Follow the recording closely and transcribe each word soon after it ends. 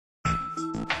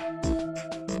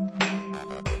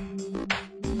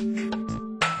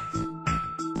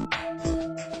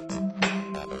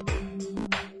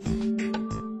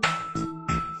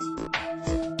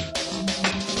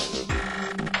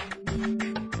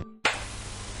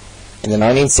In the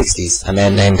 1960s, a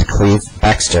man named Cleve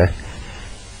Baxter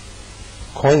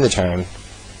coined the term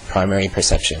primary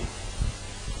perception.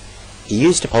 He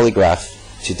used a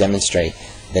polygraph to demonstrate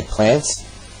that plants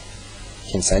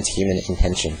can sense human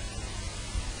intention.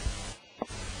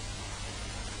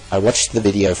 I watched the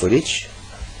video footage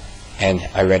and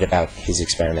I read about his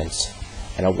experiments,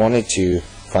 and I wanted to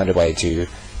find a way to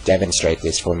demonstrate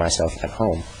this for myself at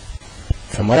home.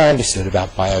 From what I understood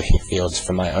about biofields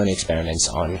from my own experiments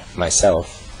on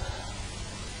myself,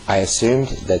 I assumed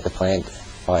that the plant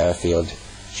biofield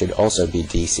should also be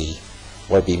DC,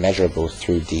 or be measurable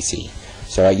through DC.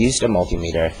 So I used a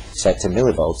multimeter set to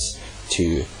millivolts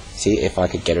to see if I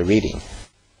could get a reading.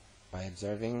 By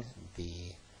observing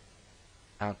the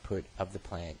output of the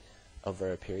plant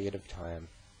over a period of time,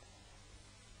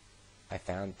 I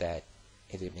found that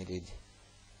it emitted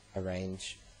a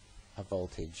range of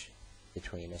voltage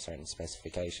between a certain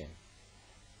specification.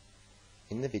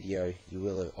 In the video, you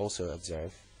will also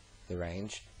observe the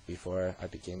range before I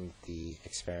begin the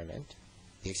experiment.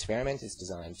 The experiment is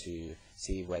designed to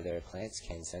see whether plants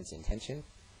can sense intention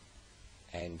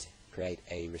and create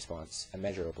a response, a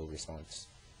measurable response.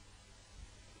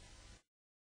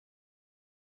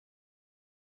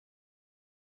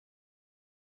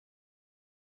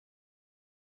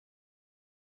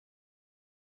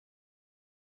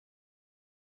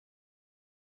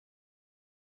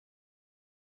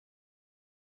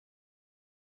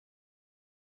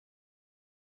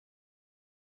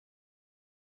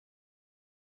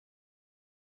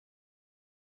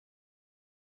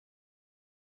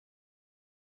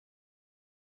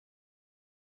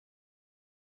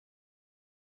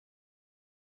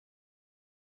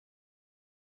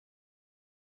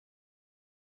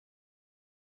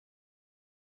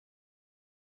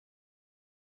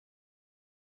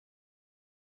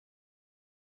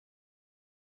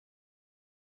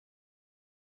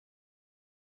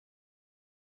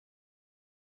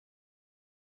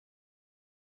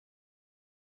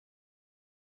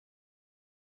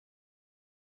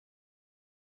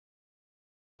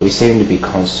 We seem to be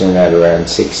constant at around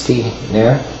 60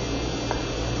 now.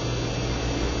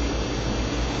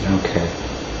 Okay.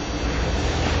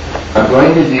 I'm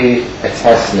going to do a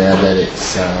test now that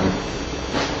it's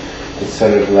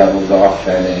sort of leveled off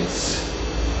and it's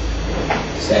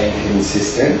staying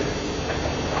consistent.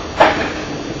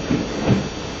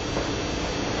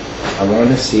 I want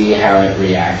to see how it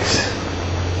reacts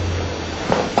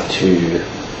to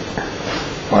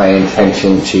my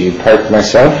intention to poke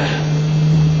myself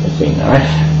with a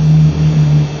knife.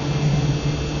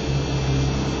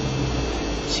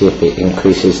 See if it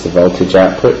increases the voltage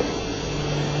output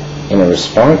in a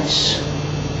response.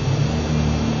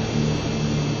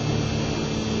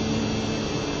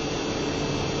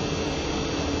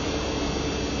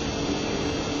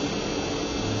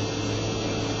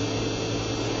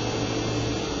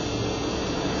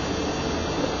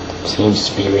 Seems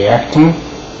to be reacting.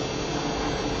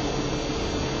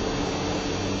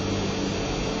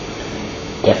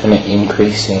 Definite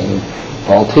increase in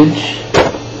voltage.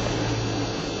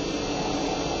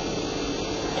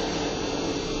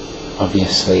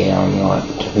 Obviously I'm not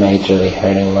majorly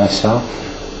hurting myself.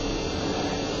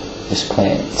 This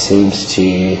plant seems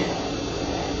to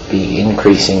be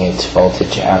increasing its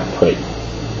voltage output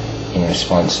in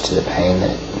response to the pain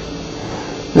that,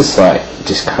 the slight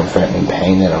discomfort and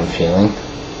pain that I'm feeling.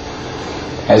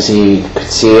 As you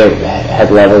could see, it had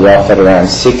leveled off at around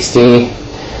 60.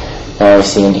 Now I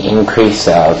see an increase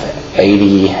of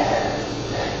 80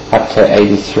 up to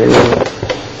 83,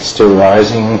 still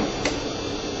rising.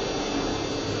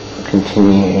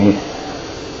 Continue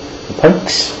the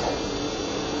pokes.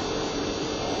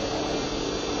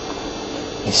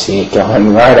 You see it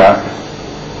going right up.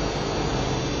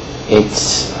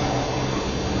 This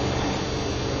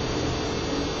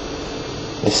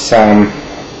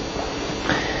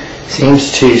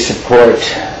seems to support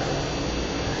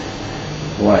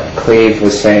what Cleve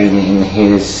was saying in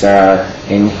his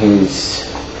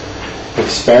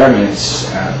experiments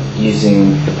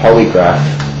using the polygraph,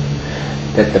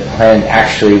 that the plant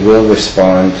actually will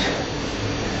respond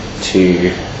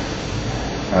to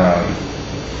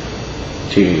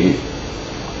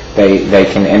they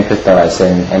can empathize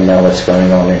and know what's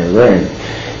going on in a room.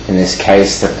 In this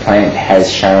case, the plant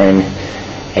has shown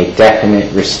a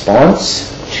definite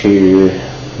response to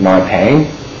my pain.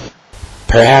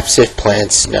 Perhaps if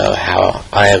plants know how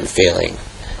I am feeling,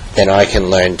 then I can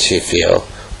learn to feel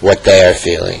what they are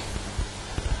feeling.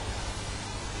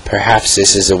 Perhaps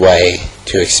this is a way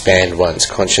to expand one's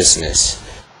consciousness